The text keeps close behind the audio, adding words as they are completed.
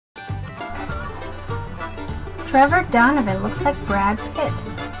Trevor Donovan looks like Brad Pitt.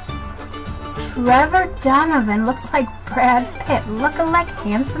 Trevor Donovan looks like Brad Pitt, look-alike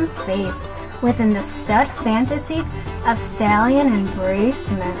handsome face within the stud fantasy of Stallion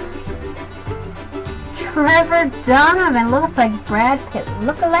embracement. Trevor Donovan looks like Brad Pitt,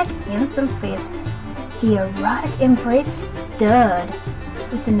 look-alike handsome face, the erotic embrace stud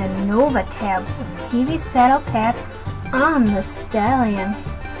within the Nova tab with TV saddle pad on the Stallion.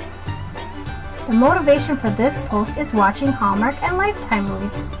 The motivation for this post is watching Hallmark and Lifetime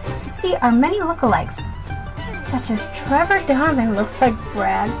movies to see our many lookalikes, such as Trevor Donovan looks like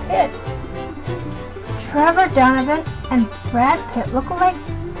Brad Pitt. Trevor Donovan and Brad Pitt look alike,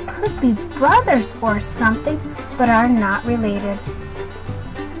 could be brothers or something, but are not related.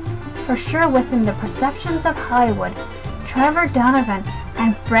 For sure, within the perceptions of Hollywood, Trevor Donovan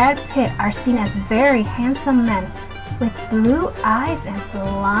and Brad Pitt are seen as very handsome men with blue eyes and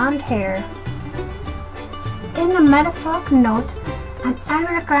blonde hair. In the metaphoric note on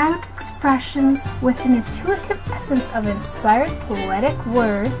anagramic expressions with an intuitive essence of inspired poetic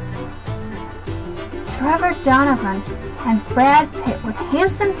words, Trevor Donovan and Brad Pitt with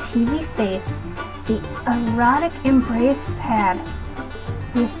handsome TV face, the erotic embrace pad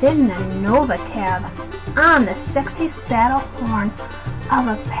within the Nova tab on the sexy saddle horn of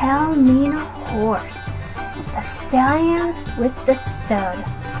a Palomino horse, the Stallion with the stud.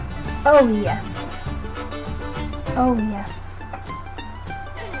 Oh yes. Oh yes.